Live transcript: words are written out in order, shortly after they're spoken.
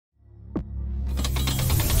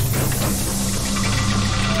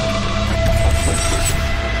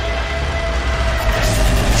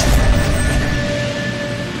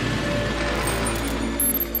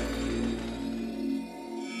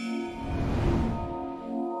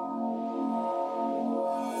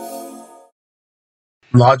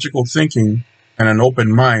Logical thinking and an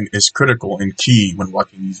open mind is critical and key when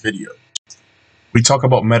watching these videos. We talk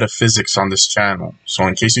about metaphysics on this channel, so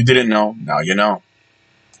in case you didn't know, now you know.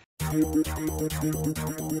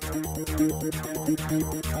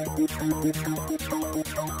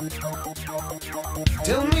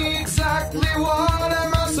 Tell me exactly what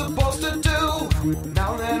am I supposed to do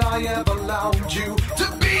now that I have allowed you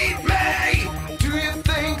to beat me? Do you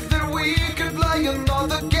think that we could play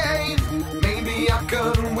another game? Maybe I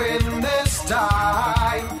could win this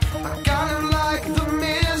time. I kinda like the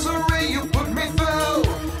misery you put me through.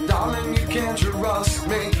 Darling, you can't trust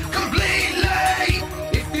me completely.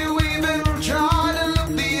 If you even try to look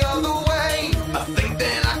the other way, I think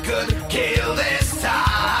that I could kill this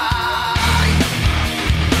time.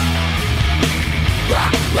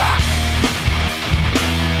 Rock, rock.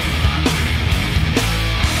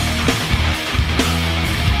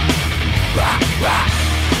 Rock, rock.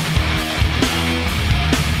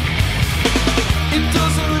 It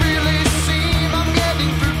doesn't really seem I'm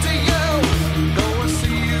getting through to you, though I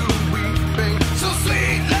see you weeping so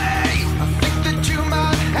sweetly. I think that you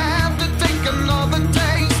might have to take another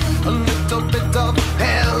taste, a little bit of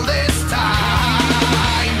hell this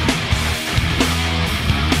time.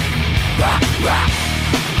 Rock, rock.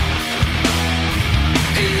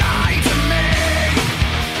 Lie to me.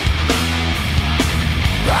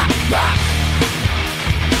 Rock, rock.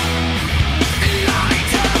 Lie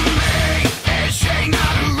to me. Is she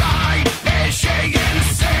not right? Is she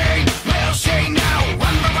insane? Will she now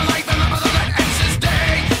run for her life and live another that ends this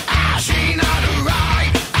day? Is she not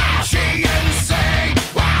right? Is she insane?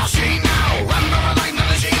 Will she now run for her life?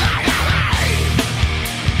 Now she lie.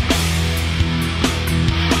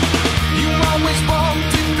 You always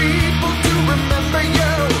wanted people to remember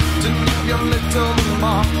you, to leave your little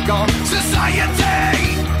mark on society.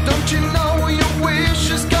 Don't you know your wish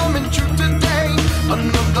is coming true today?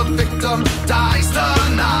 Another victim dies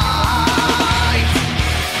tonight.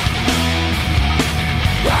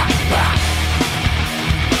 Rock, rock.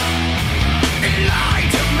 Lie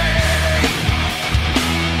to me.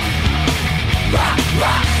 Rock,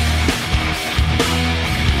 rock.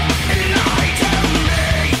 Lie to me.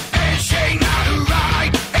 Is she not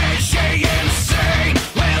right? Is she insane?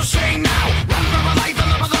 Will she now run for her life and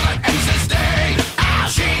live another that ends this day?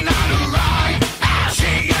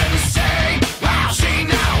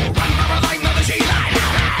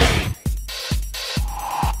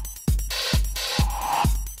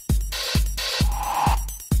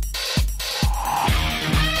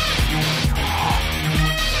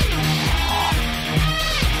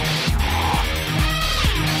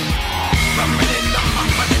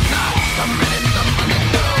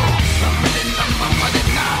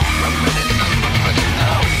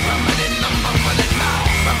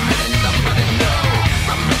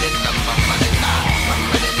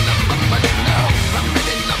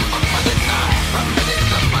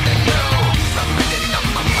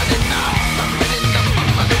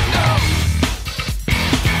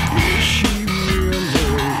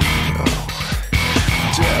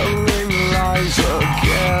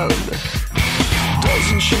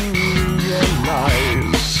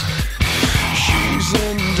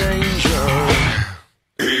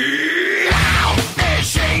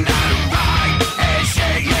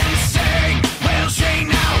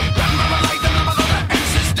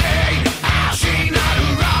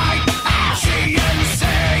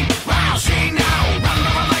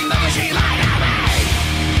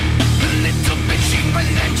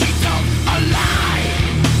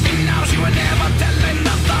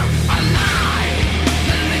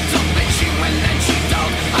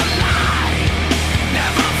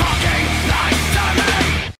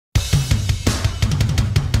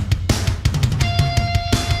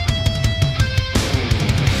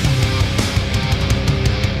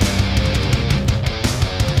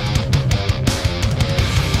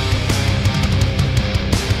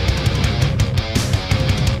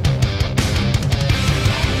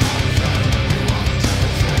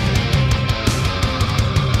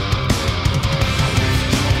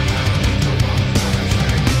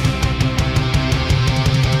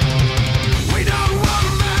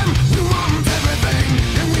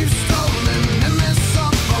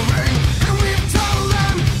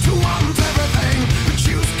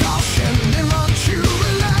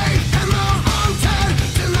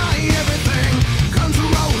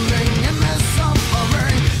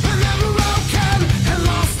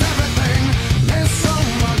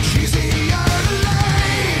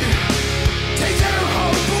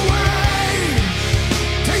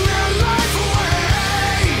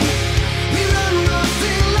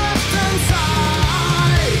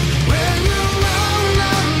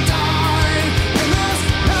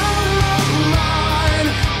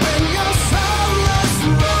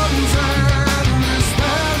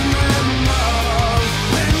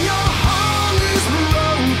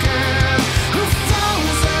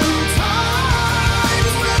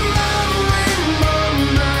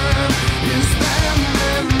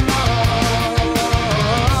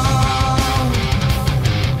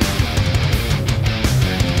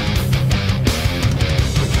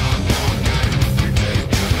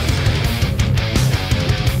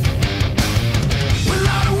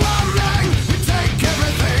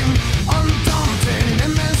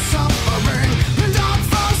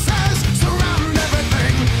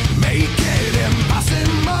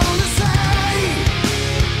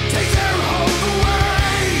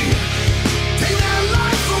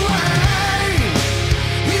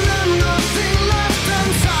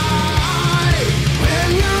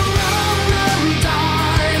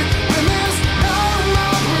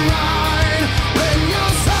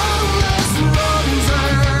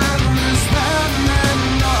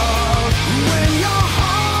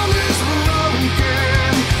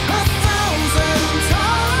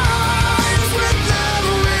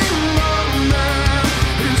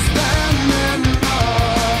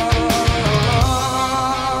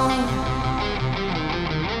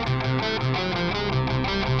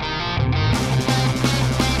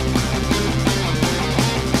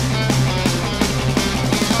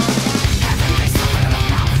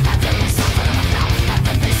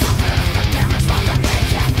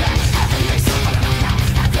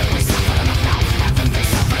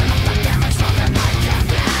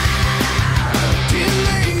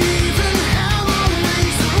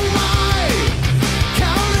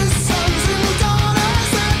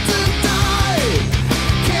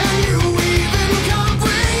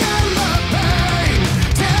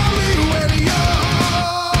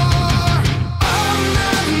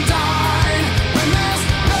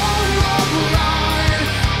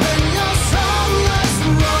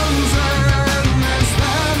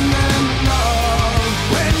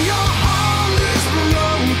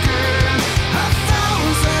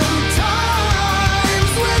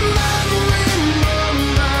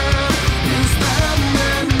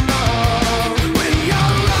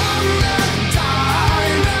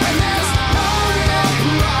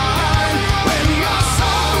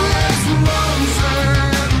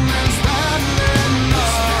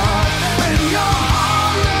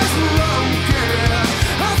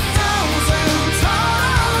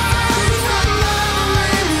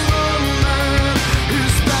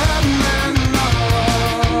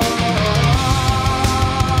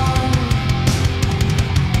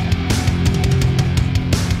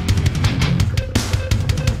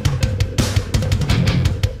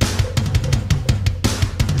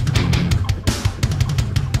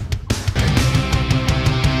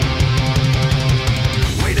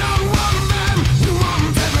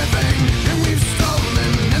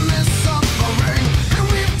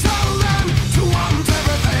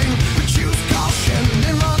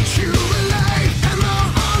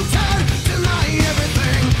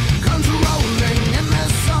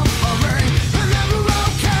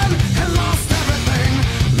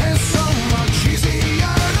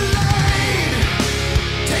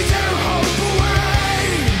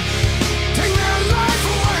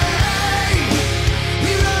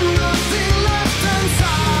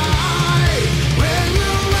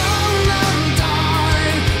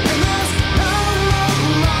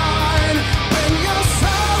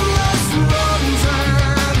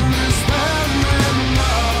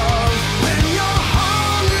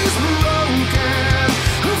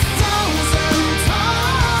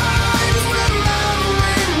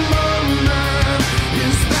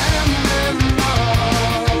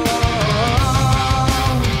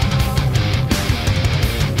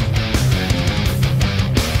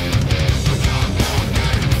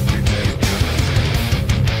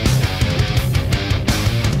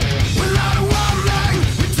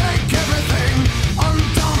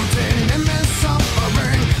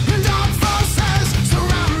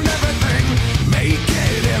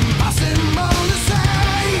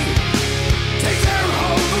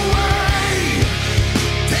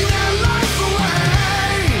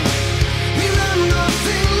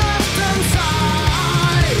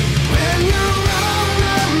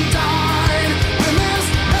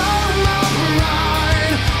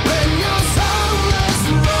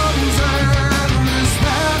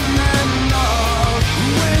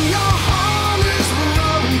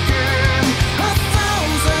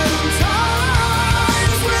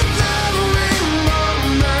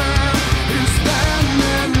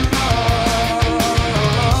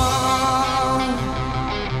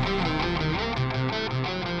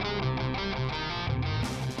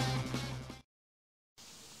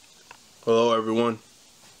 Hello everyone,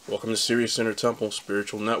 welcome to Sirius Inner Temple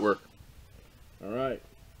Spiritual Network. Alright,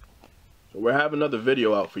 so we have another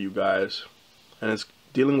video out for you guys, and it's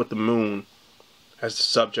dealing with the moon as the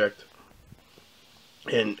subject.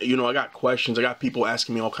 And you know, I got questions, I got people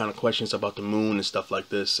asking me all kind of questions about the moon and stuff like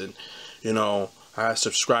this. And you know, I have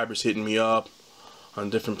subscribers hitting me up on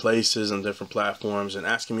different places and different platforms and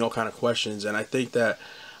asking me all kind of questions, and I think that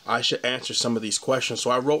I should answer some of these questions. So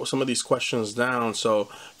I wrote some of these questions down, so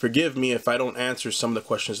forgive me if I don't answer some of the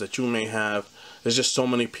questions that you may have. There's just so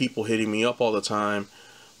many people hitting me up all the time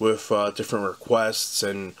with different requests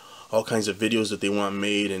and all kinds of videos that they want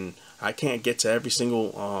made, and I can't get to every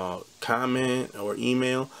single comment or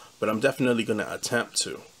email, but I'm definitely going to attempt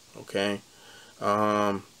to, okay?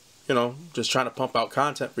 You know, just trying to pump out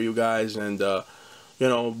content for you guys, and you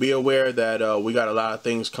know, be aware that we got a lot of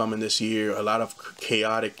things coming this year, a lot of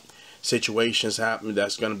chaotic situations happening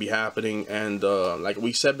that's going to be happening. And like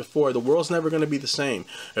we said before, the world's never going to be the same.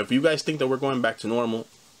 If you guys think that we're going back to normal,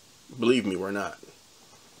 believe me, we're not.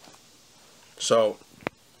 So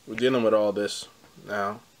we're dealing with all this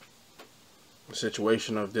now, the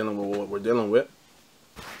situation of dealing with what we're dealing with.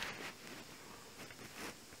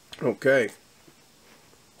 Okay.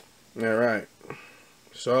 All right.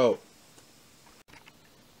 So,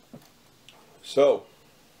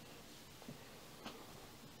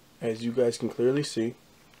 as you guys can clearly see,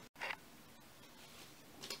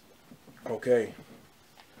 okay,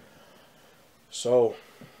 so,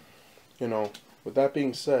 you know, with that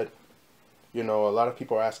being said, you know, a lot of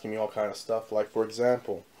people are asking me all kind of stuff. Like, for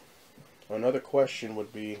example, another question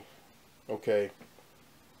would be, okay,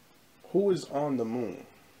 who is on the moon?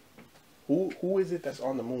 Who is it that's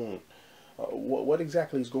on the moon? What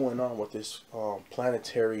exactly is going on with this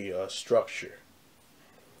planetary structure?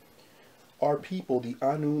 Our people, the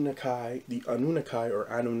Anunnaki or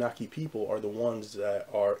Anunnaki people, are the ones that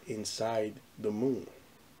are inside the moon.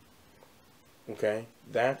 Okay,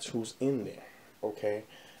 that's who's in there. Okay,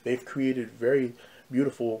 they've created very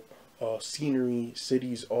beautiful scenery,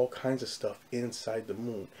 cities, all kinds of stuff inside the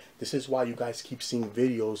moon. This is why you guys keep seeing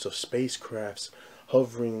videos of spacecrafts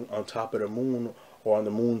hovering on top of the moon or on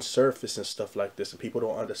the moon's surface and stuff like this, and people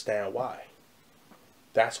don't understand why.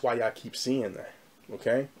 That's why y'all keep seeing that.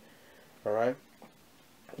 Okay? Alright?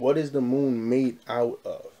 What is the moon made out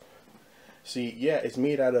of? See, yeah, it's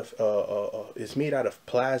made out of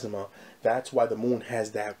plasma. That's why the moon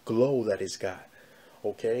has that glow that it's got.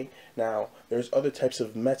 Okay? Now, there's other types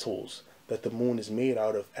of metals that the moon is made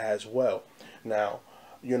out of as well. Now,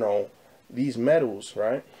 you know, these metals,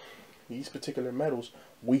 right? These particular metals,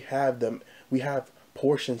 we have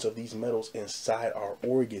portions of these metals inside our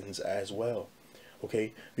organs as well.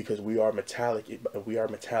 Okay, because we are metallic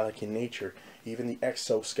in nature. Even the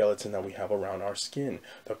exoskeleton that we have around our skin,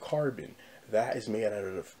 the carbon, that is made out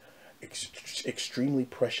of extremely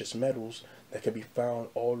precious metals that can be found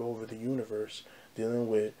all over the universe, dealing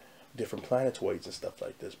with different planetoids and stuff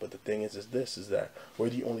like this. But the thing is that we're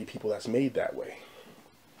the only people that's made that way.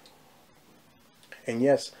 And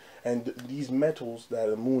yes, and these metals that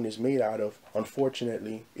the moon is made out of,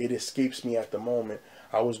 unfortunately, it escapes me at the moment.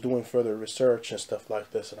 I was doing further research and stuff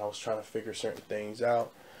like this, and I was trying to figure certain things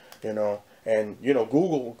out, you know. And, you know,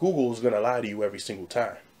 Google is going to lie to you every single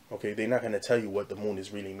time. Okay, they're not going to tell you what the moon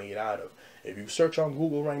is really made out of. If you search on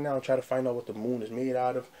Google right now and try to find out what the moon is made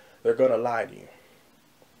out of, they're going to lie to you.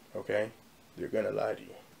 Okay, they're going to lie to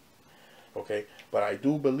you. Okay, but I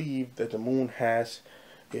do believe that the moon has...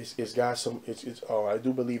 I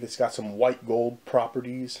do believe it's got some white gold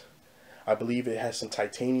properties. I believe it has some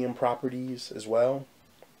titanium properties as well,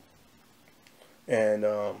 and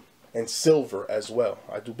silver as well.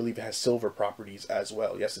 I do believe it has silver properties as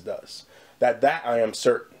well. Yes, it does. That I am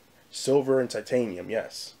certain. Silver and titanium.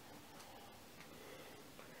 Yes.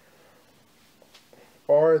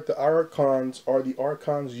 Are the archons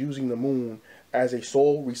using the moon as a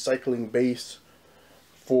soul recycling base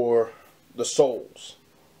for the souls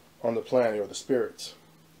on the planet, or the spirits?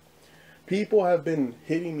 People have been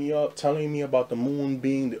hitting me up, telling me about the moon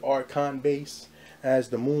being the archon base, as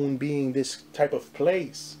the moon being this type of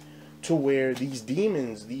place to where these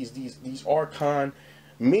demons, these archon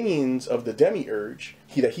minions of the demiurge,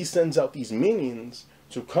 he sends out these minions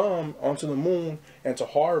to come onto the moon and to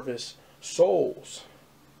harvest souls.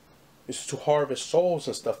 It's to harvest souls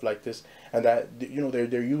and stuff like this, and that, you know,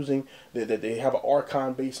 they're using that they have an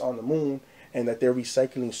archon base on the moon, and that they're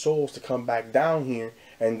recycling souls to come back down here,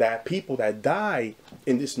 and that people that die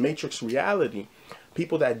in this matrix reality,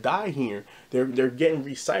 people that die here, they're getting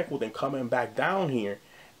recycled and coming back down here,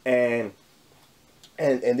 and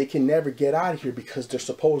they can never get out of here because they're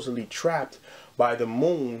supposedly trapped by the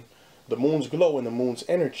moon, the moon's glow and the moon's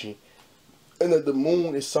energy. and that the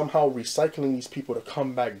moon is somehow recycling these people to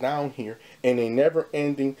come back down here in a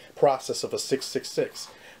never-ending process of a 666.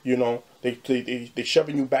 You know, they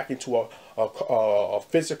shoving you back into a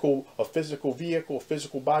physical vehicle, a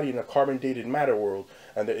physical body in a carbon-dated matter world.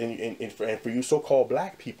 And for you so-called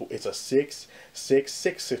black people, it's a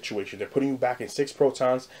 666 situation. They're putting you back in 6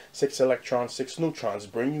 protons, 6 electrons, 6 neutrons,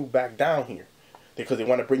 bring you back down here because they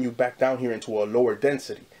want to bring you back down here into a lower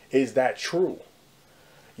density. Is that true?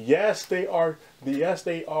 Yes, they are. Yes,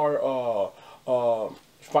 they are.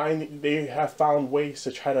 They have found ways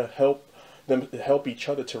to try to help each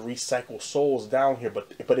other to recycle souls down here,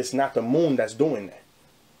 but it's not the moon that's doing that.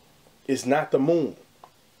 It's not the moon.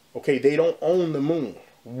 Okay, they don't own the moon.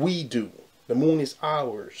 We do. The moon is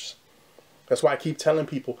ours. That's why I keep telling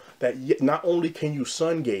people that not only can you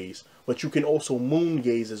sun gaze, but you can also moon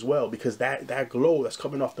gaze as well, because that glow that's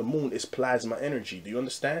coming off the moon is plasma energy. Do you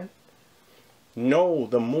understand? No,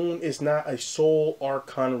 the moon is not a soul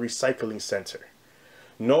archon recycling center.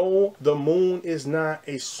 No, the moon is not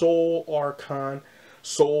a soul archon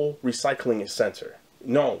soul recycling center.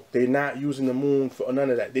 No, they're not using the moon for none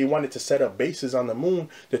of that. They wanted to set up bases on the moon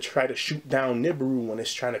to try to shoot down Nibiru when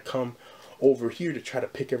it's trying to come over here to try to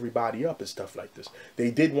pick everybody up and stuff like this.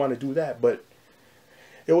 They did want to do that, but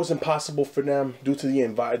it was impossible for them due to the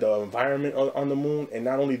environment on the moon, and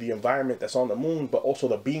not only the environment that's on the moon, but also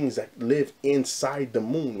the beings that live inside the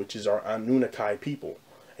moon, which is our Anunnaki people.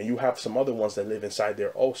 And you have some other ones that live inside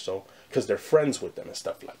there also because they're friends with them and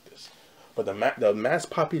stuff like this. But the mass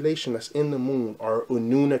population that's in the moon are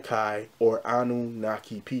Anunnaki or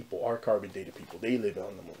Anunnaki people, our carbon-dated people. They live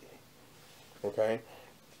on the moon. Okay?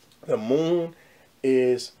 The moon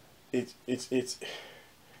is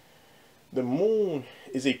the moon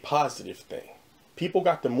is a positive thing. People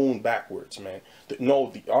got the moon backwards, man. No,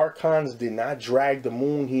 the archons did not drag the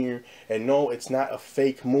moon here, and no, it's not a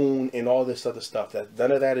fake moon and all this other stuff.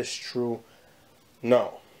 None of that is true.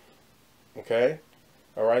 No. Okay?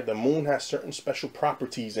 All right? The moon has certain special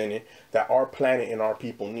properties in it that our planet and our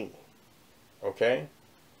people need. Okay?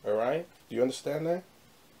 All right? Do you understand that?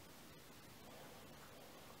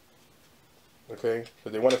 Okay?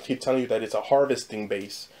 But they want to keep telling you that it's a harvesting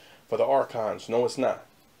base for the archons. No, it's not.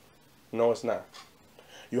 No, it's not.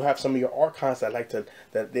 You have some of your archons that like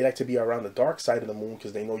to be around the dark side of the moon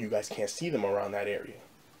because they know you guys can't see them around that area.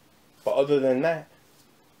 But other than that,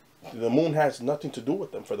 the moon has nothing to do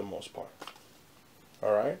with them for the most part.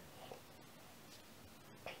 All right?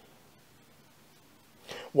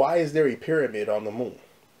 Why is there a pyramid on the moon?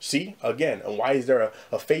 See, again, and why is there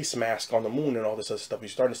a face mask on the moon and all this other stuff? You're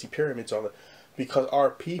starting to see pyramids on it because our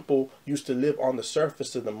people used to live on the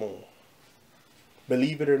surface of the moon.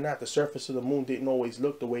 Believe it or not, the surface of the moon didn't always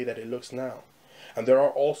look the way that it looks now. And there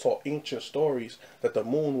are also ancient stories that the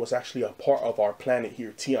moon was actually a part of our planet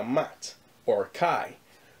here, Tiamat, or Kai.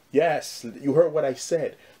 Yes, you heard what I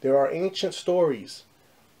said. There are ancient stories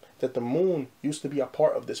that the moon used to be a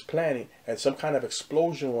part of this planet, and some kind of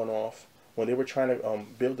explosion went off when they were trying to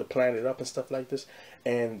build the planet up and stuff like this,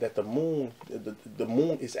 and that the moon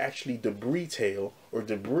is actually debris tail or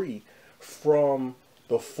debris from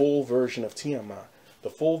the full version of Tiamat. The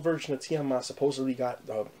full version of Tiamat supposedly got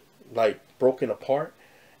like broken apart,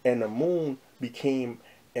 and the moon became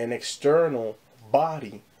an external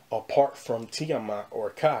body apart from Tiamat or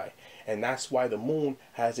Kai, and that's why the moon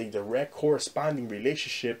has a direct corresponding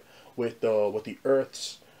relationship with the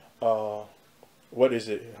Earth's what is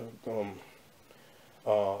it?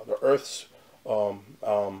 The Earth's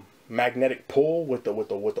magnetic pull with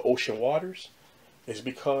the ocean waters is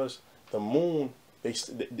because the moon.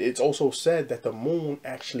 It's also said that the moon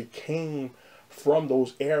actually came from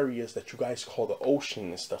those areas that you guys call the ocean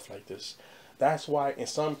and stuff like this. That's why in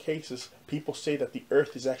some cases people say that the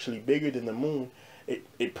Earth is actually bigger than the moon.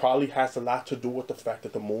 It probably has a lot to do with the fact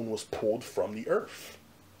that the moon was pulled from the Earth.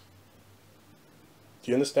 Do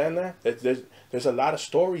you understand that? There's a lot of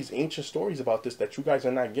stories, ancient stories about this that you guys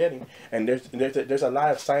are not getting, and there's a lot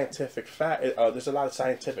of scientific there's a lot of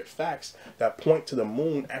scientific facts that point to the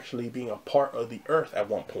moon actually being a part of the Earth at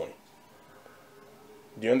one point.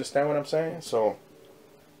 Do you understand what I'm saying? So,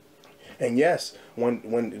 and yes, when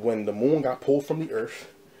the moon got pulled from the Earth,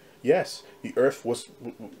 yes, the Earth was,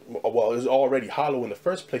 well, it was already hollow in the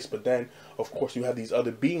first place, but then, of course, you have these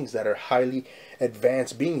other beings that are highly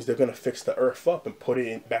advanced beings. They're going to fix the Earth up and put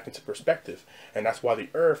it back into perspective. And that's why the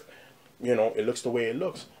Earth, you know, it looks the way it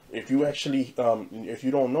looks. If you actually, if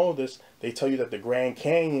you don't know this, they tell you that the Grand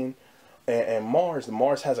Canyon and Mars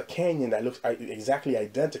has a canyon that looks exactly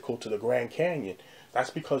identical to the Grand Canyon. That's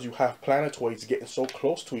because you have planetoids getting so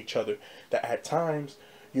close to each other that at times,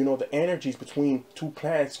 you know, the energies between two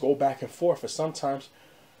planets go back and forth, and sometimes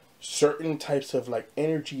certain types of like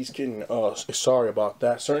energies can sorry about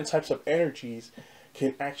that, certain types of energies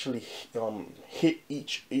can actually hit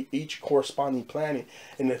each corresponding planet,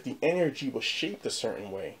 and if the energy was shaped a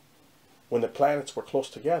certain way when the planets were close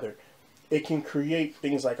together, it can create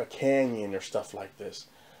things like a canyon or stuff like this.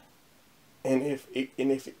 And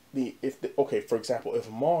okay, for example, if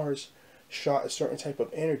Mars shot a certain type of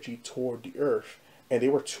energy toward the Earth and they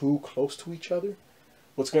were too close to each other,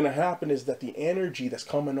 what's going to happen is that the energy that's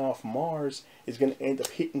coming off Mars is going to end up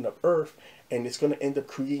hitting the Earth, and it's going to end up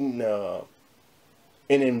creating an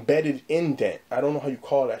embedded indent. I don't know how you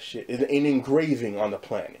call that shit. An engraving on the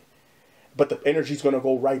planet. But the energy is going to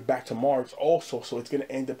go right back to Mars also, so it's going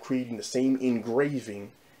to end up creating the same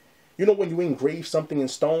engraving. You know when you engrave something in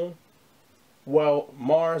stone? Well,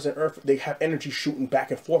 Mars and Earth, they have energy shooting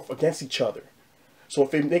back and forth against each other. So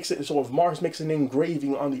if Mars makes an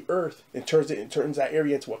engraving on the Earth and turns that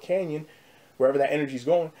area into a canyon, wherever that energy is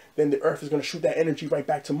going, then the Earth is going to shoot that energy right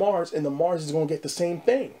back to Mars, and the Mars is going to get the same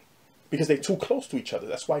thing because they're too close to each other.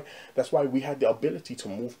 That's why we had the ability to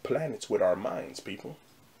move planets with our minds, people,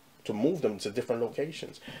 to move them to different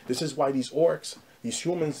locations. This is why these orcs, these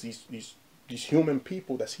humans, these human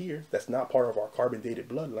people that's here, that's not part of our carbon dated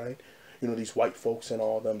bloodline, you know, these white folks and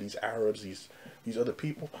all them, these Arabs, these other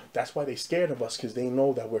people, that's why they're scared of us, because they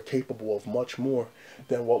know that we're capable of much more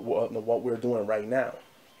than what we're doing right now.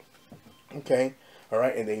 Okay, all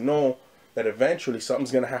right, and they know that eventually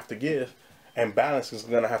something's gonna have to give, and balance is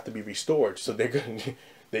gonna have to be restored. So they're gonna,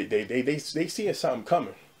 they seeing something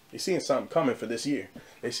coming. They're seeing something coming for this year.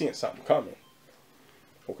 They're seeing something coming.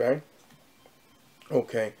 Okay.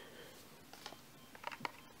 Okay.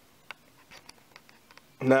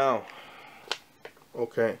 Now.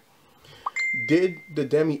 Okay. Did the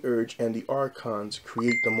Demiurge and the Archons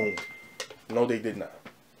create the moon? No, they did not.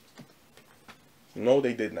 No,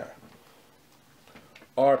 they did not.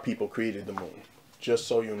 Our people created the moon. Just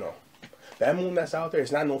so you know. That moon that's out there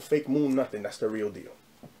is not no fake moon, nothing. That's the real deal.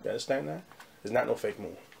 You understand that? It's not no fake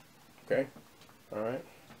moon. Okay? Alright?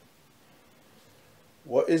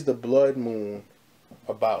 What is the blood moon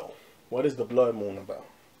about? What is the blood moon about?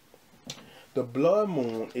 The blood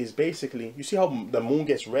moon is basically, you see how the moon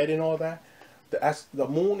gets red and all that? The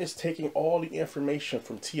moon is taking all the information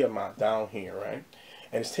from Tiamat down here, right?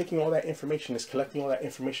 And it's taking all that information, it's collecting all that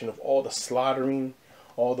information of all the slaughtering,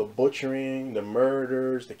 all the butchering, the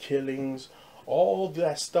murders, the killings, all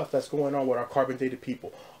that stuff that's going on with our carbon dated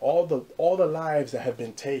people, all the lives that have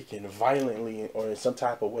been taken violently or in some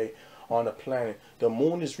type of way on the planet. The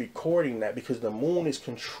moon is recording that because the moon is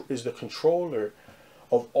the controller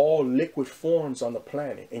of all liquid forms on the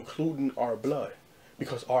planet, including our blood,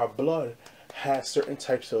 because our blood has certain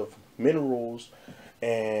types of minerals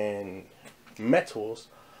and metals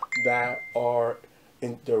that are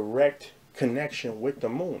in direct connection with the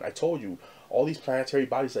moon. I told you, all these planetary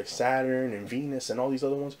bodies like Saturn and Venus and all these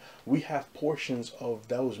other ones, we have portions of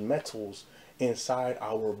those metals inside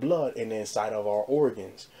our blood and inside of our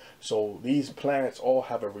organs. So these planets all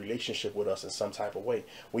have a relationship with us in some type of way.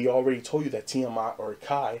 We already told you that Tiamat or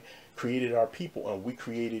Kai created our people, and we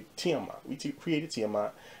created Tiamat. We created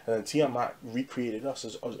Tiamat, and then Tiamat recreated us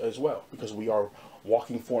as well, because we are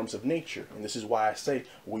walking forms of nature. And this is why I say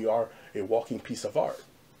we are a walking piece of art.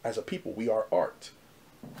 As a people, we are art.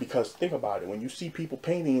 Because think about it, when you see people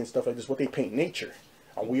painting and stuff like this, what they paint nature,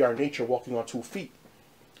 and we are nature walking on 2 feet.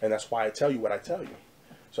 And that's why I tell you what I tell you.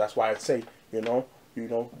 So that's why I say, you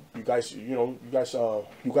guys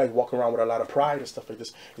walk around with a lot of pride and stuff like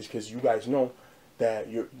this, is because you guys know that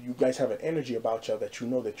you guys have an energy about you that you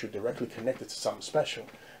know that you're directly connected to something special.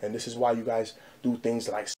 And this is why you guys do things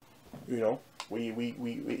like,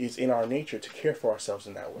 it's in our nature to care for ourselves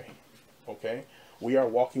in that way. Okay? We are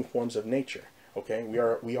walking forms of nature. Okay?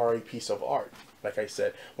 We are a piece of art. Like I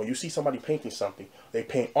said, when you see somebody painting something, they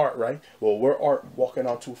paint art, right? Well, we're art walking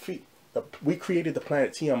on 2 feet. We created the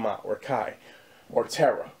planet Tiamat or Kai or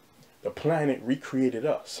Terra. The planet recreated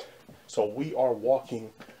us. So we are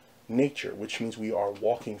walking nature, which means we are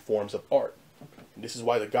walking forms of art. And this is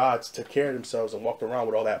why the gods took care of themselves and walked around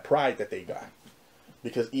with all that pride that they got.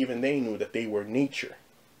 Because even they knew that they were nature.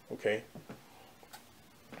 Okay?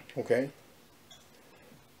 Okay?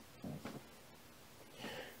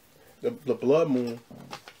 The blood moon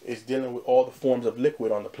is dealing with all the forms of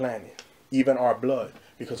liquid on the planet, even our blood,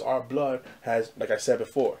 because our blood has, like I said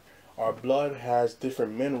before, our blood has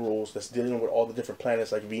different minerals that's dealing with all the different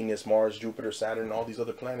planets like Venus, Mars, Jupiter, Saturn, and all these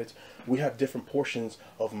other planets. We have different portions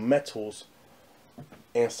of metals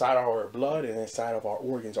inside our blood and inside of our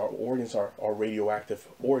organs. Our organs are radioactive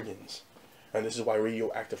organs. And this is why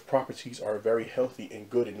radioactive properties are very healthy and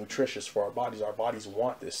good and nutritious for our bodies. Our bodies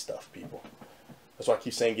want this stuff, people. That's why I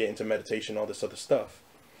keep saying get into meditation, all this other stuff.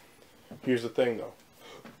 Here's the thing though.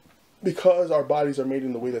 Because our bodies are made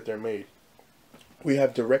in the way that they're made, we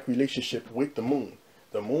have direct relationship with the moon.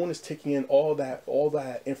 The moon is taking in all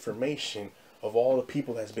that information of all the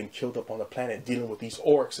people that's been killed up on the planet, dealing with these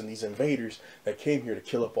orcs and these invaders that came here to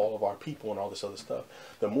kill up all of our people and all this other stuff.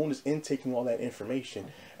 The moon is intaking all that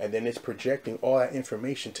information, and then it's projecting all that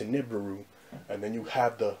information to Nibiru, and then you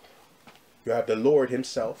have the Lord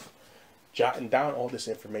himself jotting down all this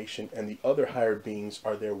information, and the other higher beings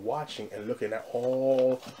are there watching and looking at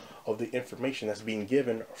all of the information that's being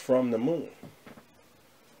given from the moon.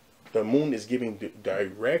 The moon is giving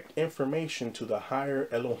direct information to the higher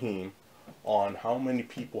Elohim on how many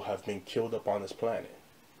people have been killed up on this planet.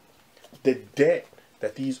 The debt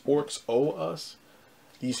that these orcs owe us,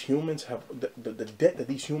 these humans have, the debt that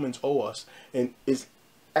these humans owe us, and is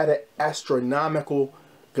at an astronomical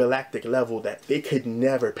galactic level that they could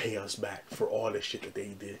never pay us back for all this shit that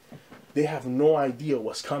they did. They have no idea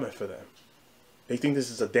what's coming for them. They think this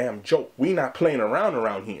is a damn joke. We not playing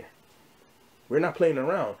around here. We're not playing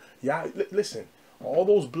around. Yeah, listen, all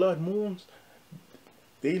those blood moons,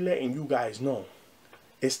 they letting you guys know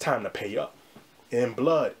it's time to pay up. In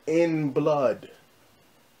blood. In blood.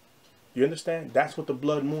 You understand? That's what the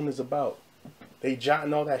blood moon is about. They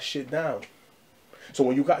jotting all that shit down. So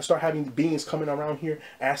when you guys start having beings coming around here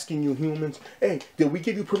asking you humans, hey, did we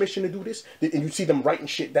give you permission to do this? And you see them writing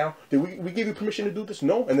shit down. Did we give you permission to do this?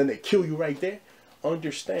 No. And then they kill you right there.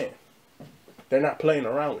 Understand. They're not playing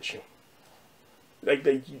around with you. Like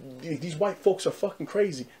these white folks are fucking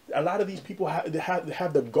crazy. A lot of these people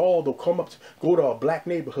have the gall to come up, go to a black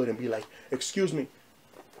neighborhood and be like, excuse me,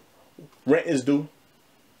 rent is due.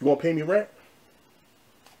 You want to pay me rent?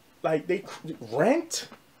 Like, rent?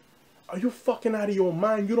 Are you fucking out of your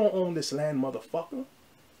mind? You don't own this land, motherfucker.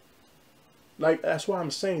 Like, that's why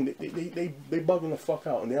I'm saying that they bugging the fuck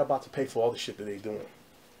out, and they're about to pay for all the shit that they doing.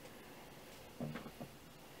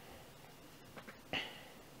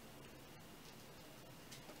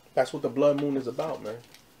 That's what the blood moon is about, man.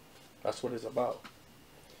 That's what it's about.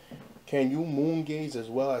 Can you moon gaze as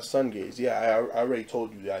well as sun gaze? Yeah, I already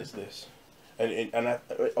told you guys this. And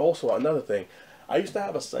also another thing, I used to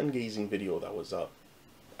have a sun gazing video that was up.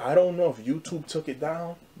 I don't know if YouTube took it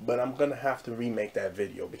down, but I'm gonna have to remake that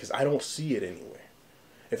video because I don't see it anywhere.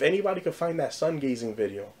 If anybody could find that sun gazing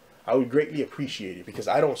video, I would greatly appreciate it because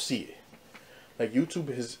I don't see it. Like,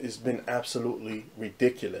 YouTube has been absolutely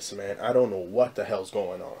ridiculous, man. I don't know what the hell's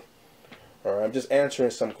going on. Or I'm just answering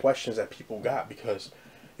some questions that people got because,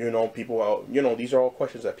 you know, people, you know, these are all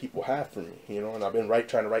questions that people have for me, you know, and I've been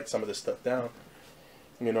trying to write some of this stuff down,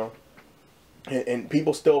 you know, and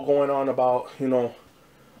people still going on about, you know,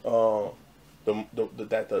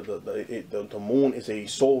 the moon is a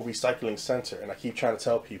soul recycling center, and I keep trying to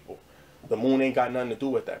tell people, the moon ain't got nothing to do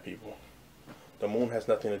with that, people. The moon has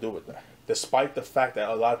nothing to do with that. Despite the fact that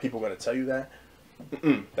a lot of people are going to tell you that,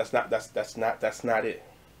 that's not it.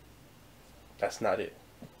 That's not it.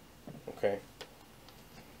 Okay.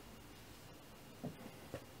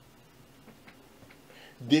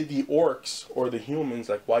 Did the orcs or the humans,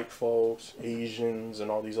 like white folks, Asians, and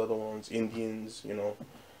all these other ones, Indians, you know,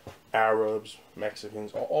 Arabs,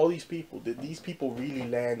 Mexicans, all these people, did these people really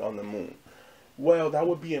land on the moon? Well, that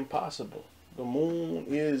would be impossible. The moon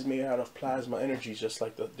is made out of plasma energy, just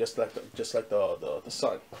like the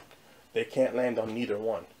sun. They can't land on neither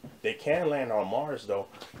one. They can land on Mars, though.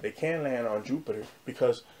 They can land on Jupiter,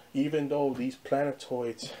 because even though these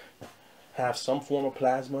planetoids have some form of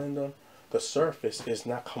plasma in them, the surface is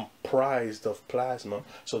not comprised of plasma,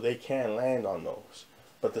 so they can't land on those.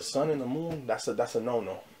 But the sun and the moon, that's a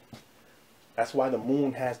no-no. That's why the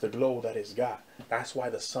moon has the glow that it's got. That's why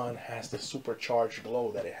the sun has the supercharged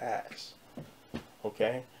glow that it has.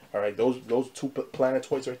 Okay? Alright, those two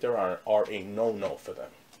planetoids right there are a no-no for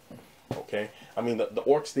them. Okay? I mean, the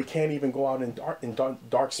orcs, they can't even go out in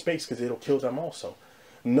dark space because it'll kill them also.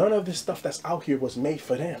 None of this stuff that's out here was made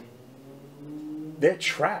for them. They're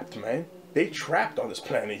trapped, man. They trapped on this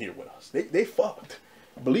planet here with us. They fucked.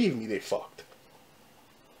 Believe me, they fucked.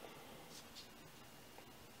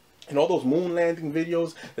 And all those moon landing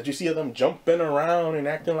videos that you see of them jumping around and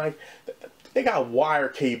acting like... They got wire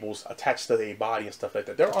cables attached to their body and stuff like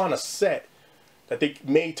that. They're on a set that they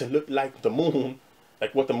made to look like the moon,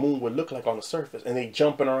 like what the moon would look like on the surface. And they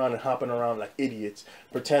jumping around and hopping around like idiots,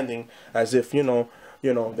 pretending as if,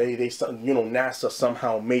 NASA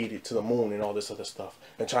somehow made it to the moon and all this other stuff.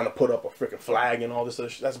 And trying to put up a freaking flag and all this other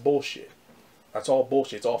shit. That's bullshit. That's all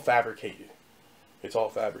bullshit. It's all fabricated. It's all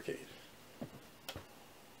fabricated.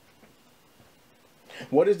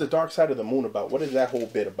 What is the dark side of the moon about? What is that whole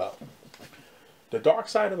bit about? The dark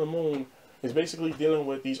side of the moon It's basically dealing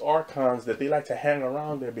with these archons that they like to hang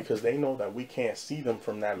around there because they know that we can't see them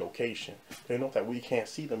from that location. They know that we can't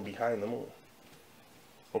see them behind the moon.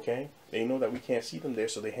 Okay? They know that we can't see them there,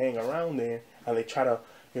 so they hang around there and they try to,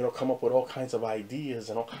 you know, come up with all kinds of ideas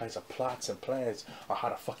and all kinds of plots and plans on how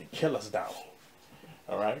to fucking kill us down.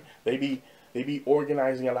 Alright? They be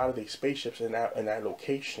organizing a lot of these spaceships in that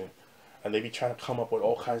location, and they be trying to come up with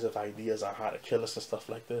all kinds of ideas on how to kill us and stuff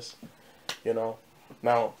like this. You know?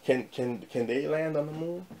 Now, can they land on the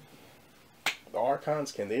moon? The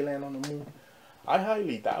Archons, can they land on the moon? I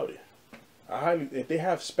highly doubt it. If they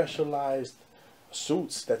have specialized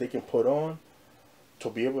suits that they can put on to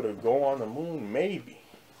be able to go on the moon, maybe.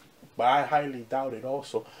 But I highly doubt it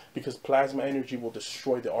also, because plasma energy will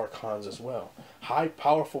destroy the Archons as well. High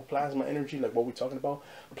powerful plasma energy, like what we're talking about,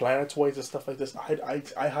 planetoids and stuff like this,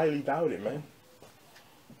 I highly doubt it, man.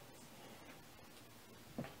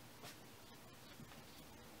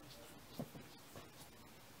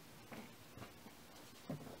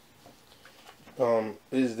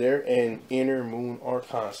 Is there an inner moon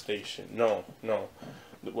Archon station? No.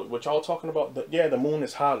 What y'all talking about? Yeah, the moon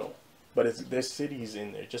is hollow, but there's cities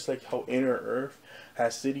in there. Just like how inner Earth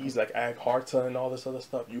has cities like Agharta and all this other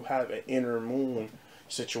stuff, you have an inner moon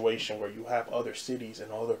situation where you have other cities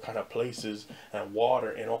and other kind of places and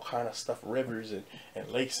water and all kind of stuff, rivers and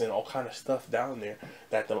lakes and all kind of stuff down there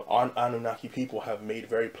that the Anunnaki people have made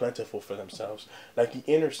very plentiful for themselves. Like the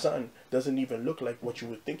inner sun doesn't even look like what you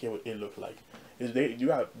would think it look like. You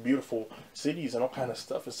have beautiful cities and all kind of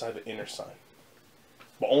stuff inside the inner sun,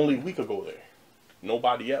 but only we could go there,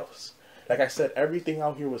 nobody else. Like I said, everything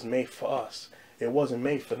out here was made for us. It wasn't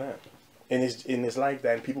made for them. And it's like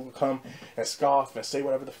that, and people can come and scoff and say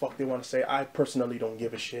whatever the fuck they want to say. I personally don't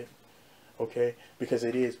give a shit, okay? Because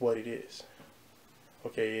it is what it is.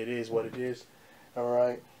 Okay, it is what it is.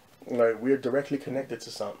 Alright? Like, we're directly connected to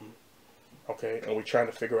something. Okay? And we're trying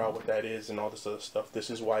to figure out what that is and all this other stuff. This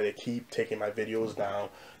is why they keep taking my videos down.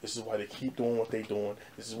 This is why they keep doing what they're doing.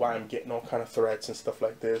 This is why I'm getting all kind of threats and stuff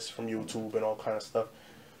like this from YouTube and all kind of stuff.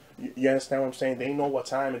 You understand what I'm saying? They know what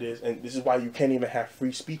time it is, and this is why you can't even have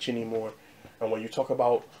free speech anymore. And when you talk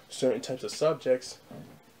about certain types of subjects,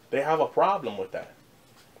 they have a problem with that.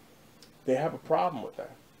 They have a problem with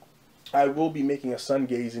that. I will be making a sun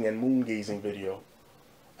gazing and moon gazing video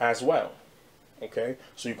as well. Okay?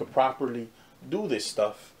 So you could properly do this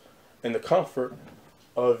stuff in the comfort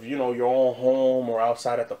of, you know, your own home or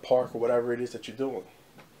outside at the park or whatever it is that you're doing.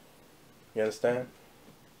 You understand?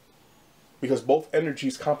 Because both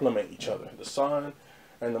energies complement each other, the sun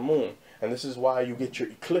and the moon. And this is why you get your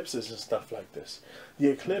eclipses and stuff like this. The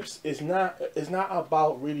eclipse is not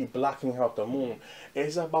about really blocking out the moon.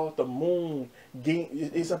 It's about the moon.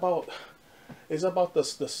 It's about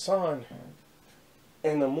the sun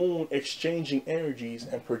and the moon exchanging energies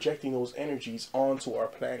and projecting those energies onto our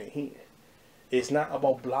planet here. It's not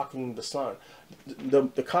about blocking the sun.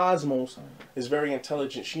 The cosmos is very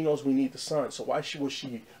intelligent. She knows we need the sun. So why would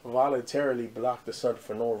she voluntarily block the sun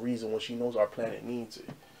for no reason when she knows our planet needs it?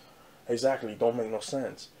 Exactly. Don't make no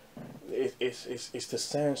sense. It's to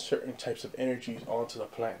send certain types of energies onto the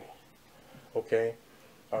planet. Okay?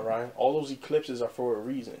 Alright? All those eclipses are for a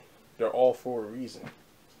reason. They're all for a reason.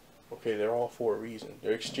 Okay? They're all for a reason.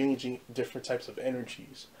 They're exchanging different types of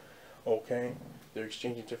energies. Okay? They're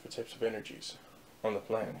exchanging different types of energies on the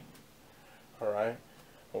planet. Alright?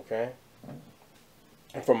 Okay?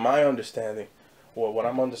 And from my understanding, or what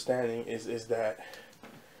I'm understanding is that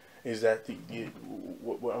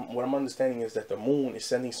what I'm understanding is that the moon is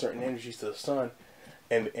sending certain energies to the sun,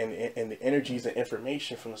 and the energies and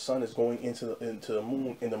information from the sun is going into the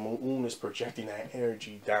moon, and the moon is projecting that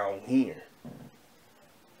energy down here.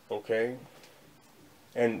 Okay?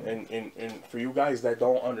 And for you guys that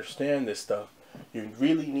don't understand this stuff, you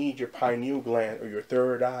really need your pineal gland or your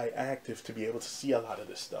third eye active to be able to see a lot of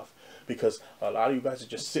this stuff. Because a lot of you guys are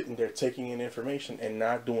just sitting there taking in information and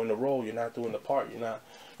not doing the role. You're not doing the part. You're not,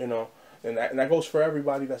 you know, and that goes for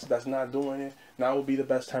everybody that's not doing it. Now would be the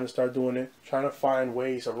best time to start doing it. Trying to find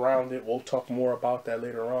ways around it. We'll talk more about that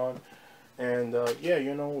later on. And yeah,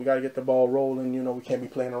 you know, we got to get the ball rolling. You know, we can't be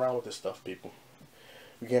playing around with this stuff, people.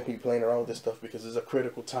 We can't be playing around with this stuff because it's a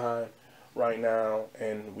critical time right now,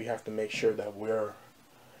 and we have to make sure that we're,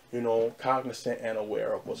 you know, cognizant and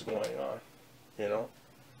aware of what's going on, you know.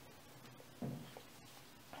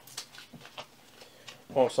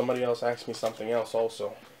 Oh, somebody else asked me something else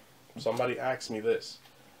also. Somebody asked me this.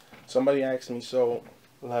 Somebody asked me, so,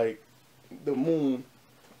 like, the moon,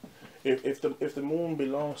 if the moon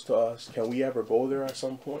belongs to us, can we ever go there at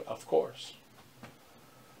some point? Of course.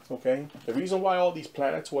 Okay, the reason why all these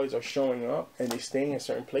planetoids are showing up and they staying in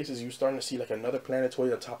certain places, you're starting to see like another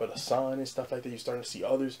planetoid on top of the sun and stuff like that. You're starting to see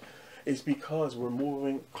others. It's because we're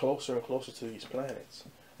moving closer and closer to these planets,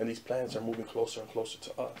 and these planets are moving closer and closer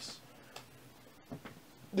to us.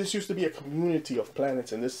 This used to be a community of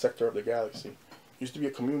planets in this sector of the galaxy. It used to be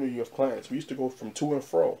a community of planets. We used to go from to and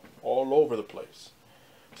fro all over the place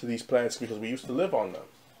to these planets because we used to live on them.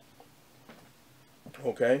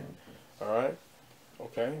 Okay, all right.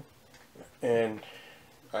 Okay, and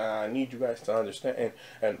I need you guys to understand.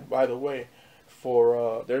 And by the way,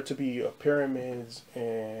 for there to be pyramids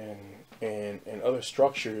and other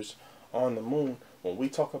structures on the moon, when we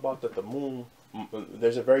talk about that the moon,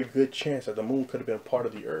 there's a very good chance that the moon could have been part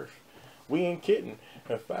of the Earth. We ain't kidding.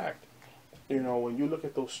 In fact, you know, when you look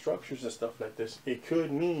at those structures and stuff like this, it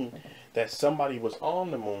could mean that somebody was on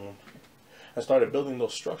the moon and started building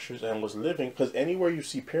those structures and was living, because anywhere you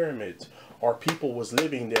see pyramids, our people was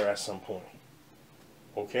living there at some point.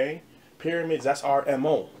 Okay? Pyramids, that's our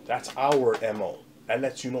MO. That's our MO. That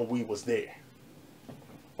lets you know we was there.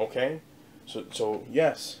 Okay? So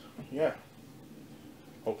yes. Yeah.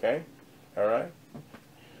 Okay? Alright?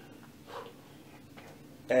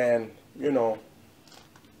 And, you know,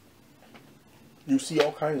 you see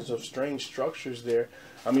all kinds of strange structures there.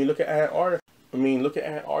 I mean, look at Antarctica.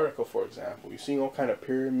 For example. You see all kind of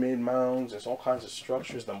pyramid mounds. There's all kinds of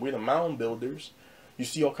structures. We're the mound builders. You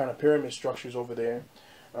see all kind of pyramid structures over there.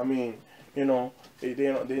 I mean, you know,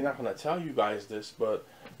 they're not going to tell you guys this, but,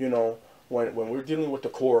 you know, when we're dealing with the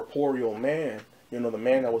corporeal man, you know, the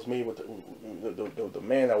man that was made with the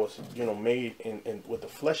man that was, you know, made in with the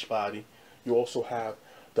flesh body, you also have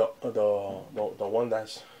the one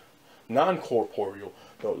that's non-corporeal,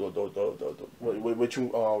 which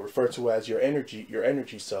you refer to as your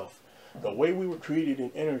energy self. The way we were created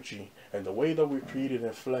in energy and the way that we're created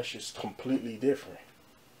in flesh is completely different.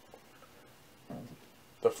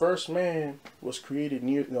 The first man was created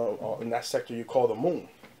near in that sector you call the moon.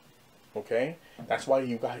 Okay, that's why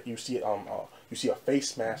you see a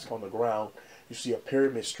face mask on the ground. You see a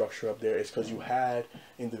pyramid structure up there. It's because you had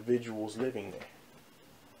individuals living there.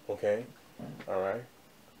 Okay, all right.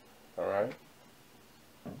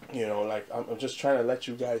 You know, like I'm just trying to let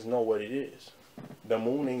you guys know what it is. The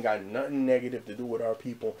moon ain't got nothing negative to do with our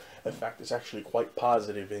people. In fact, it's actually quite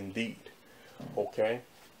positive indeed. Okay,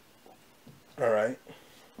 all right.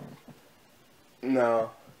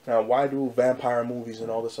 Now, why do vampire movies and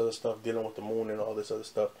all this other stuff dealing with the moon and all this other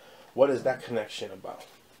stuff? What is that connection about?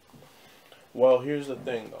 Well, here's the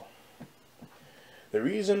thing, though. The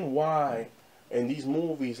reason why in these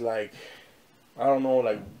movies, like, I don't know,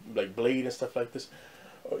 like Blade and stuff like this,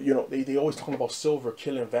 you know, they always talking about Silver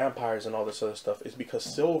killing vampires and all this other stuff, is because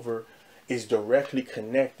Silver is directly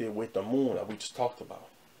connected with the moon that we just talked about.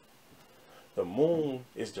 The moon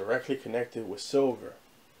is directly connected with Silver,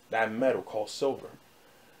 that metal called Silver.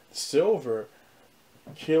 Silver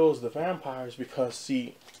kills the vampires because,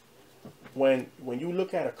 see, when you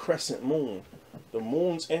look at a crescent moon, the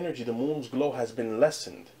moon's energy, the moon's glow has been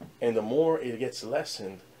lessened, and the more it gets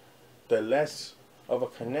lessened, the less of a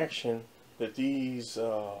connection that these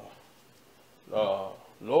lower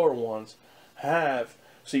ones have.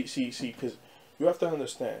 See, because you have to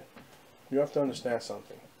understand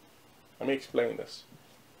something. Let me explain this.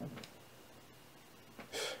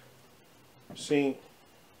 See,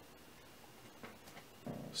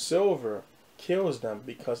 Silver kills them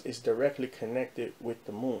because it's directly connected with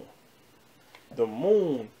the moon. The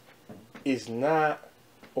moon is not,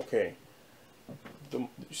 okay, you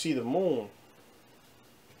see the moon,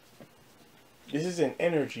 this is an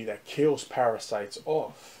energy that kills parasites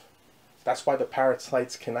off. That's why the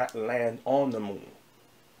parasites cannot land on the moon,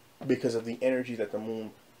 because of the energy that the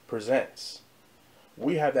moon presents.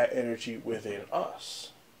 We have that energy within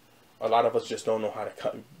us. A lot of us just don't know how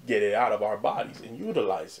to get it out of our bodies and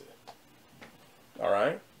utilize it. All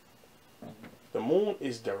right? The moon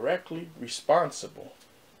is directly responsible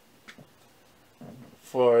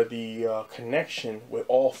for the connection with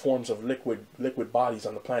all forms of liquid bodies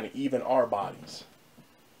on the planet, even our bodies.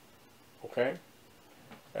 Okay?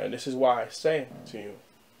 And this is why I say to you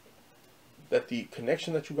that the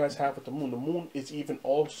connection that you guys have with the moon is even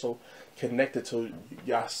also connected to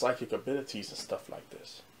your psychic abilities and stuff like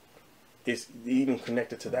this. It's even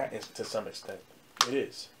connected to that to some extent. It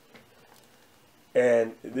is.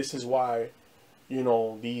 And this is why, you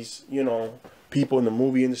know, these, you know, people in the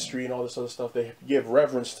movie industry and all this other stuff, they give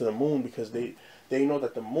reverence to the moon because they know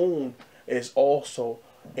that the moon is also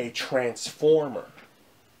a transformer.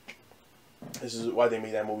 This is why they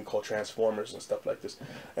made that movie called Transformers and stuff like this.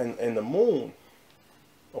 And the moon,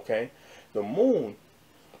 okay, the moon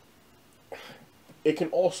it can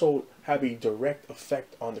also have a direct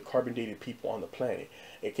effect on the carbon dated people on the planet.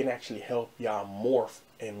 It can actually help y'all morph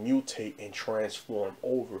and mutate and transform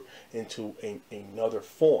over into another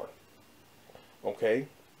form. Okay?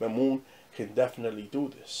 The moon can definitely do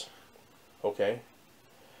this. Okay?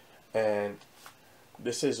 And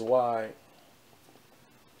this is why,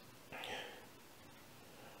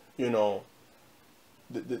 you know,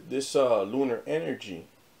 this lunar energy,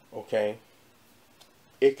 okay,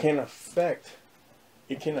 it can affect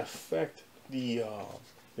the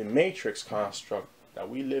matrix construct that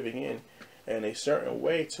we living in a certain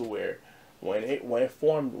way, to where when it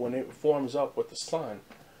forms up with the sun,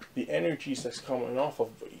 the energies that's coming off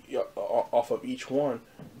of each one,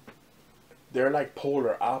 they're like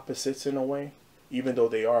polar opposites in a way, even though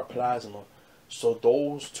they are plasma. So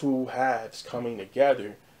those two halves coming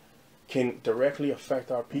together can directly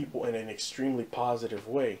affect our people in an extremely positive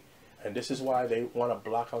way. And this is why they want to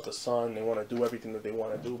block out the sun. They want to do everything that they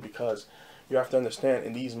want to do, because you have to understand,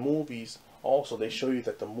 in these movies also, they show you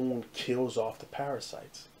that the moon kills off the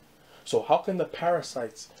parasites. So how can the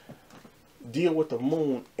parasites deal with the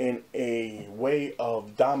moon in a way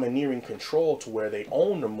of domineering control to where they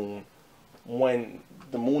own the moon, when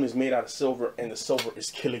the moon is made out of silver and the silver is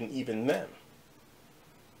killing even them?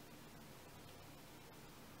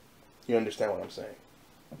 You understand what I'm saying?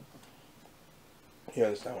 You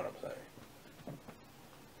understand what I'm saying?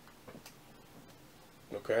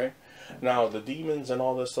 Okay? Now, the demons and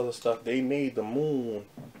all this other stuff, they made the moon.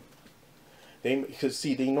 Because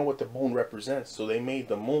see, they know what the moon represents, so they made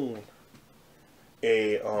the moon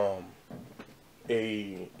a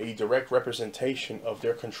direct representation of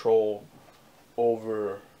their control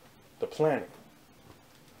over the planet,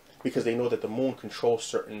 because they know that the moon controls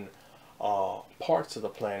certain parts of the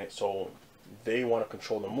planet, so they want to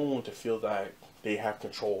control the moon to feel that they have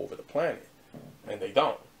control over the planet, and they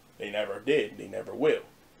don't. They never did. They never will.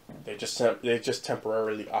 They're just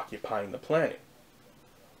temporarily occupying the planet.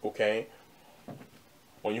 Okay.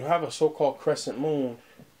 When you have a so-called crescent moon,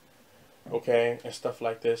 okay, and stuff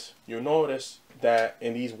like this, you notice that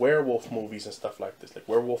in these werewolf movies and stuff like this, like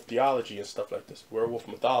werewolf theology and stuff like this, werewolf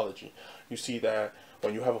mythology, you see that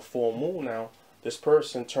when you have a full moon now, this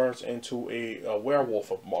person turns into a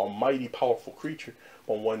werewolf, a mighty powerful creature.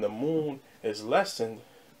 But when the moon is lessened,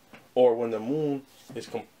 or when the moon is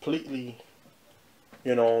completely,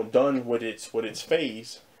 you know, done with its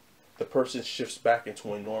phase, the person shifts back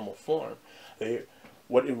into a normal form.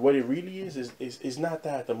 What it really is not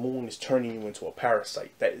that the moon is turning you into a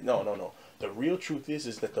parasite. No. The real truth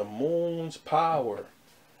is that the moon's power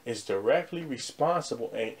is directly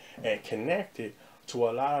responsible and connected to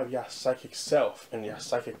a lot of your psychic self and your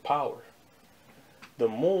psychic power. The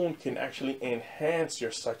moon can actually enhance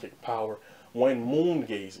your psychic power when moon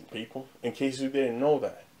gazing, people. In case you didn't know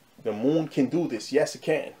that, the moon can do this. Yes, it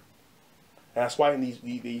can. And that's why in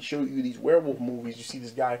they show you these werewolf movies, you see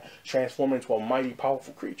this guy transform into a mighty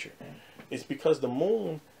powerful creature. It's because the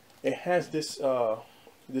moon, it has this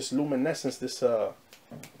this luminescence, this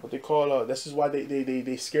what they call this is why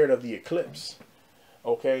they scared of the eclipse.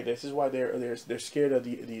 Okay, this is why they're scared of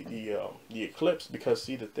the eclipse, because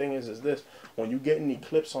see, the thing is this: when you get an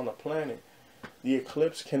eclipse on the planet, the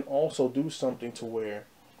eclipse can also do something to where,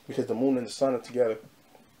 because the moon and the sun are together,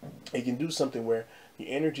 it can do something where the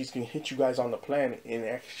energies can hit you guys on the planet and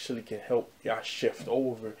actually can help y'all shift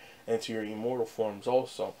over into your immortal forms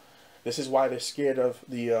also. This is why they're scared of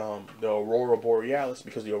the aurora borealis,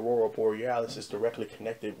 because the aurora borealis is directly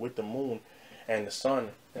connected with the moon and the sun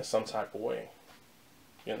in some type of way.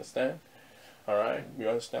 You understand? Alright? You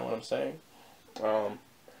understand what I'm saying?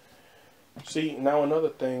 See, now another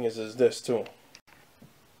thing is this too.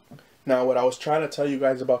 Now, what I was trying to tell you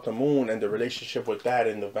guys about the moon and the relationship with that,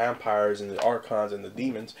 and the vampires and the archons and the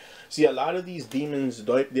demons. See, a lot of these demons,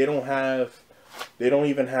 they don't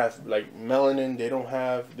even have like melanin. They don't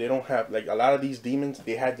have like, a lot of these demons,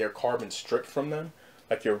 they had their carbon stripped from them,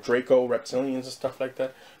 like your Draco reptilians and stuff like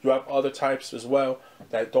that. You have other types as well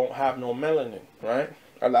that don't have no melanin, right?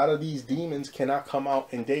 A lot of these demons cannot come out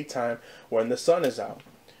in daytime when the sun is out.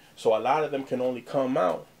 So a lot of them can only come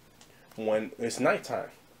out when it's nighttime.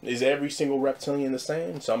 Is every single reptilian the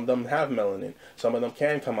same? Some of them have melanin. Some of them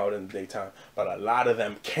can come out in the daytime. But a lot of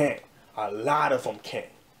them can't. A lot of them can't.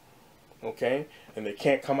 Okay? And they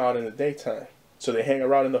can't come out in the daytime. So they hang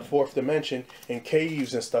around in the fourth dimension in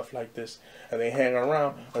caves and stuff like this. And they hang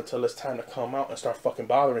around until it's time to come out and start fucking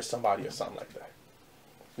bothering somebody or something like that.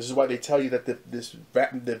 This is why they tell you that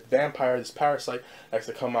the vampire, this parasite, likes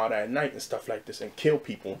to come out at night and stuff like this and kill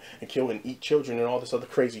people and kill and eat children and all this other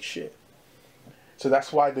crazy shit. So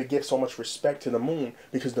that's why they give so much respect to the moon,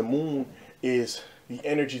 because the moon is the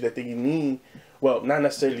energy that they need well, not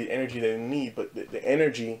necessarily the energy they need, but the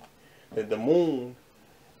energy that the moon,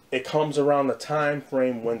 it comes around the time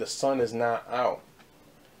frame when the sun is not out.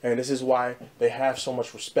 And this is why they have so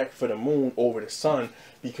much respect for the moon over the sun,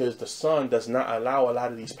 because the sun does not allow a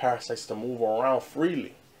lot of these parasites to move around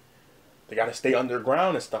freely. They got to stay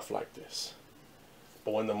underground and stuff like this.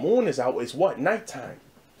 But when the moon is out, it's what? Nighttime.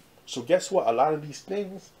 So guess what? A lot of these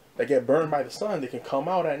things that get burned by the sun, they can come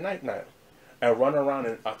out at night now and run around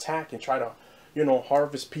and attack and try to, you know,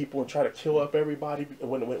 harvest people and try to kill up everybody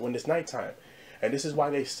when it's nighttime. And this is why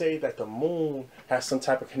they say that the moon has some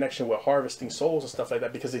type of connection with harvesting souls and stuff like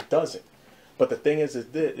that, because it doesn't. But the thing is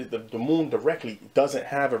the moon directly doesn't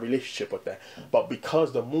have a relationship with that. But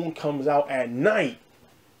because the moon comes out at night,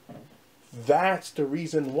 that's the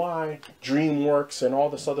reason why DreamWorks and all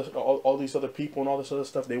these other people and all this other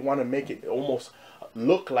stuff, they want to make it almost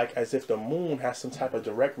look like as if the moon has some type of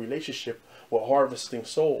direct relationship with harvesting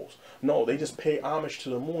souls. No, they just pay homage to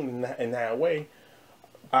the moon in that way,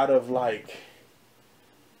 out of like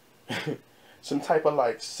some type of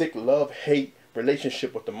like sick love-hate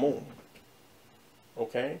relationship with the moon.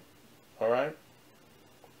 Okay? Alright?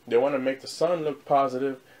 They want to make the sun look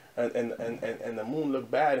positive and the moon look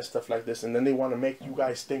bad and stuff like this, and then they want to make you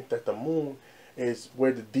guys think that the moon is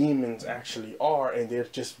where the demons actually are, and they're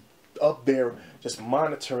just up there just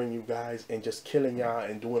monitoring you guys and just killing y'all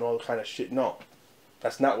and doing all kind of shit. No,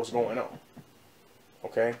 that's not what's going on.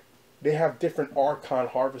 Okay? They have different archon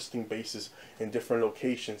harvesting bases in different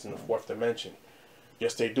locations in the fourth dimension.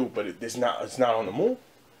 Yes, they do, but it's not on the moon.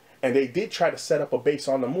 And they did try to set up a base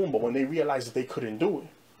on the moon, but when they realized that they couldn't do it,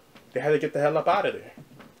 they had to get the hell up out of there.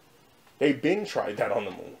 They been tried that on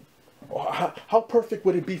the moon. How perfect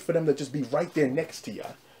would it be for them to just be right there next to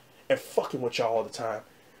y'all and fucking with y'all all the time,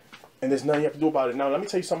 and there's nothing you have to do about it? Now, let me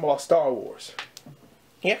tell you something about Star Wars.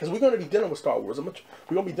 Yeah, because we're going to be dealing with Star Wars. We're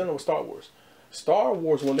going to be dealing with Star Wars. Star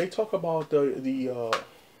Wars, when they talk about that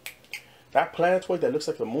planetoid that looks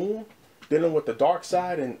like the moon, dealing with the dark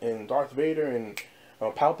side and Darth Vader and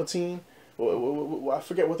Palpatine, I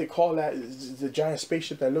forget what they call that. It's the giant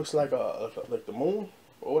spaceship that looks like the moon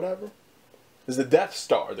or whatever. It's the Death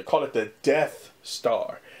Star. They call it the Death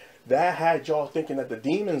Star. That had y'all thinking that the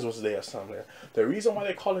demons was there somewhere. The reason why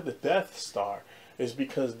they call it the Death Star is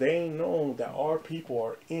because they know that our people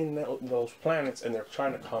are in those planets and they're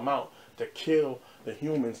trying to come out to kill the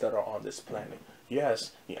humans that are on this planet.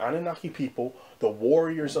 Yes, the Anunnaki people, the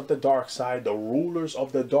warriors of the dark side, the rulers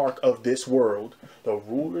of the dark of this world, the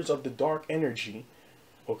rulers of the dark energy,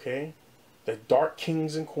 okay? The dark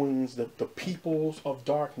kings and queens, the peoples of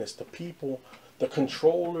darkness, the people, the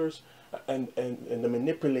controllers and the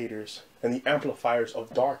manipulators and the amplifiers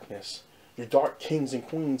of darkness, your dark kings and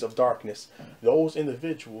queens of darkness, those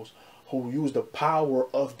individuals who use the power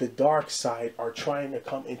of the dark side are trying to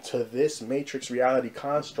come into this matrix reality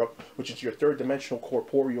construct, which is your third dimensional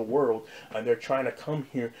corporeal world, and they're trying to come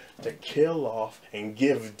here to kill off and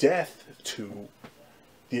give death to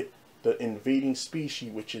the invading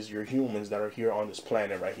species, which is your humans that are here on this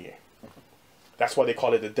planet right here. That's why they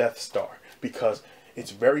call it the Death Star, because it's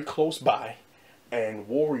very close by, and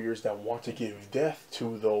warriors that want to give death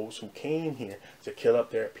to those who came here to kill up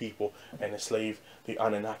their people and enslave the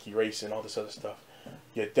Anunnaki race and all this other stuff.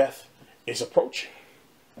 Your death is approaching.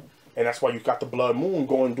 And that's why you got the blood moon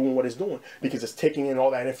doing what it's doing, because it's taking in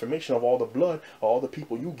all that information of all the blood, all the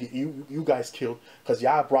people you guys killed, because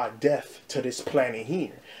y'all brought death to this planet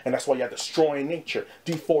here. And that's why y'all destroying nature,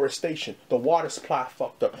 deforestation, the water supply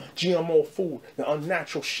fucked up, GMO food, the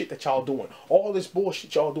unnatural shit that y'all doing, all this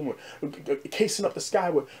bullshit y'all doing, casing up the sky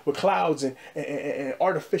with clouds and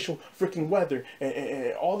artificial freaking weather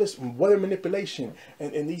and all this weather manipulation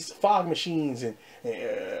and these fog machines and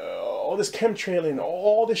all this chemtrailing,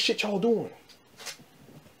 all this shit y'all doing.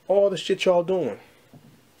 All the shit y'all doing.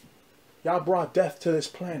 Y'all brought death to this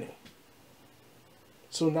planet.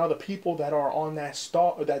 So now the people that are on that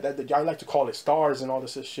star, that y'all like to call it stars and all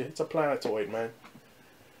this shit, it's a planetoid, man.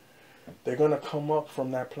 They're gonna come up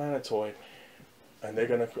from that planetoid, and they're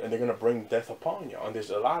gonna bring death upon y'all. And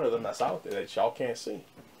there's a lot of them that's out there that y'all can't see.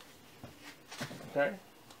 Okay?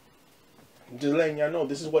 I'm just letting y'all know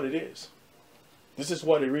this is what it is. This is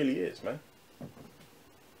what it really is, man.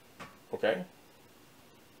 Okay?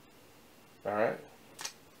 Alright?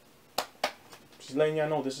 Just letting y'all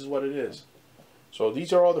know this is what it is. So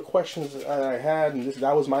these are all the questions that I had, and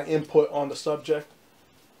that was my input on the subject.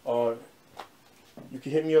 You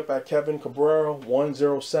can hit me up at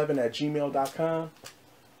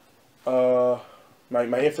kevincabrera107@gmail.com.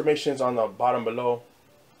 My information is on the bottom below.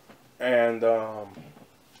 And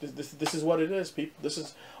this is what it is, people. This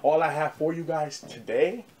is all I have for you guys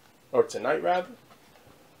today, or tonight rather.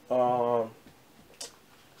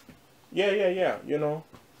 Yeah. You know,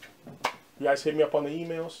 you guys hit me up on the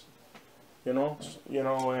emails. You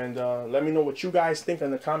know, and let me know what you guys think in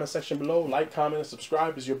the comment section below. Like, comment, and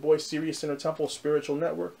subscribe. Is your boy Serious Inner Temple Spiritual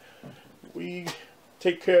Network. We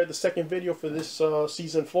take care of the second video for this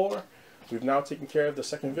season 4. We've now taken care of the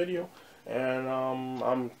second video, and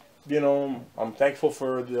I'm thankful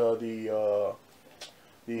for the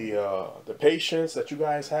patience that you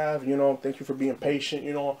guys have. You know, thank you for being patient.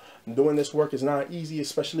 You know, doing this work is not easy,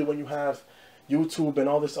 especially when you have YouTube and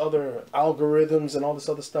all this other algorithms and all this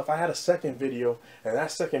other stuff. I had a second video, and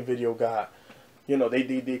that second video got, you know, they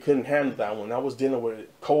couldn't handle that one. I was dealing with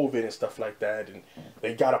COVID and stuff like that, and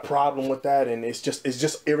they got a problem with that, and it's just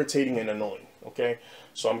irritating and annoying. Okay,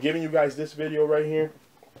 so I'm giving you guys this video right here,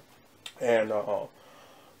 and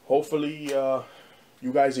hopefully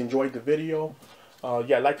you guys enjoyed the video.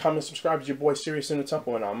 Yeah, like, comment, subscribe. It's your boy Serious Inner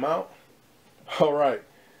Temple, and I'm out. All right,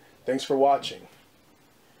 thanks for watching.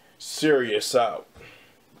 Serious out.